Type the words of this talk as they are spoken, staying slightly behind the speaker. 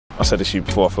I said this to you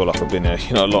before, I feel like I've been here,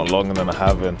 a lot longer than I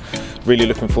have, and really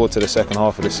looking forward to the second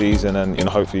half of the season, and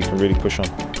hopefully you can really push on.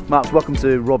 Max, welcome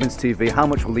to Robins TV. How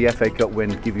much will the FA Cup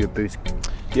win give you a boost?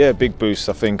 Yeah, big boost.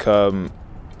 I think I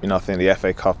think the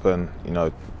FA Cup and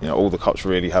all the cups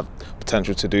really have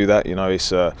potential to do that.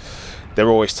 They're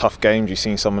always tough games. You've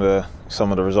seen some of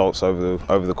the results over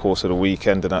the course of the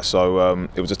weekend, and that. So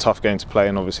it was a tough game to play,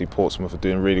 and obviously Portsmouth are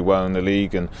doing really well in the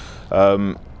league, and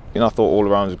I thought all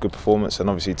around was a good performance, and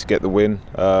obviously to get the win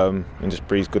and just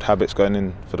breeds good habits going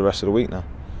in for the rest of the week now.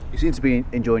 You seem to be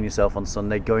enjoying yourself on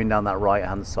Sunday, going down that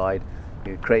right-hand side,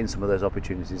 creating some of those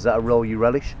opportunities. Is that a role you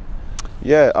relish?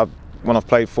 Yeah. When I've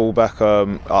played fullback,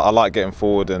 I like getting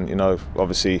forward and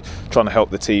obviously trying to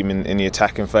help the team in the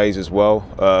attacking phase as well.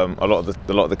 A lot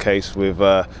of the case with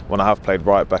when I have played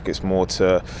right back, it's more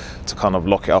to kind of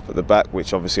lock it up at the back,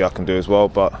 which obviously I can do as well.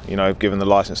 But if given the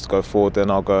licence to go forward, then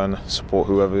I'll go and support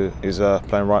whoever is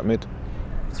playing right mid.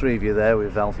 Three of you there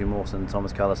with Alfie Mawson and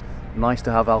Tomas Kalas. Nice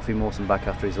to have Alfie Mawson back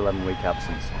after his 11-week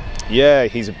absence. Yeah,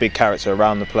 he's a big character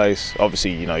around the place.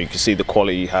 Obviously, you can see the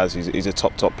quality he has. He's a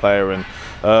top player, and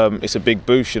it's a big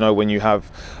boost, when you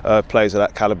have players of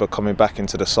that calibre coming back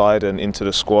into the side and into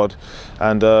the squad,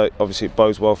 and obviously it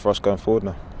bodes well for us going forward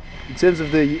now. In terms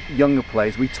of the younger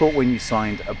players, we talked when you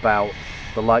signed about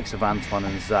the likes of Antoine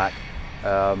and Zach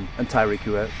and Tyreek,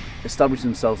 who established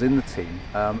themselves in the team.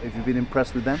 Have you been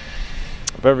impressed with them?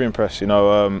 Very impressed.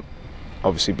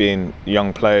 Obviously being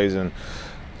young players and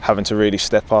having to really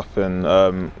step up,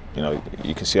 and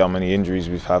you can see how many injuries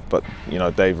we've had, but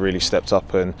they've really stepped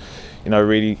up and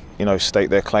really stake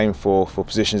their claim for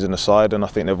positions in the side, and I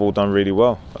think they've all done really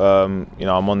well. I'm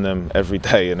on them every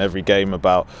day and every game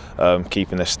about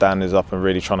keeping their standards up and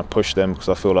really trying to push them, because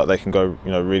I feel like they can go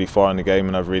really far in the game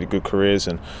and have really good careers,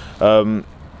 and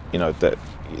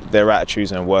their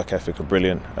attitudes and work ethic are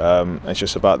brilliant. It's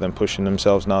just about them pushing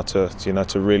themselves now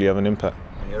to really have an impact.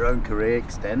 Your own career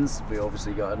extends. We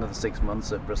obviously got another 6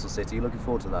 months at Bristol City. Looking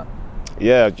forward to that.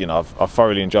 Yeah, I've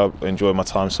thoroughly enjoyed my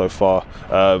time so far.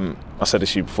 I said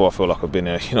this to you before, I feel like I've been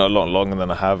here, a lot longer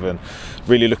than I have, and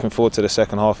really looking forward to the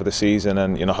second half of the season,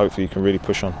 and hopefully you can really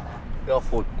push on. We are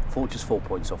just 4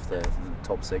 points off the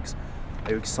top 6.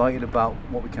 Are you excited about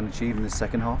what we can achieve in the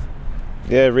second half?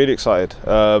 Yeah, really excited.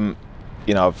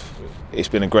 It's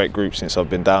been a great group since I've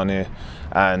been down here,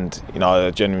 and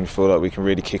I genuinely feel like we can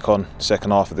really kick on the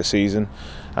second half of the season,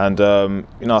 and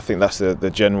I think that's the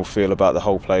general feel about the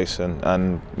whole place,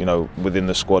 and within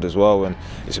the squad as well, and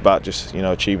it's about just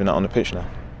achieving that on the pitch now.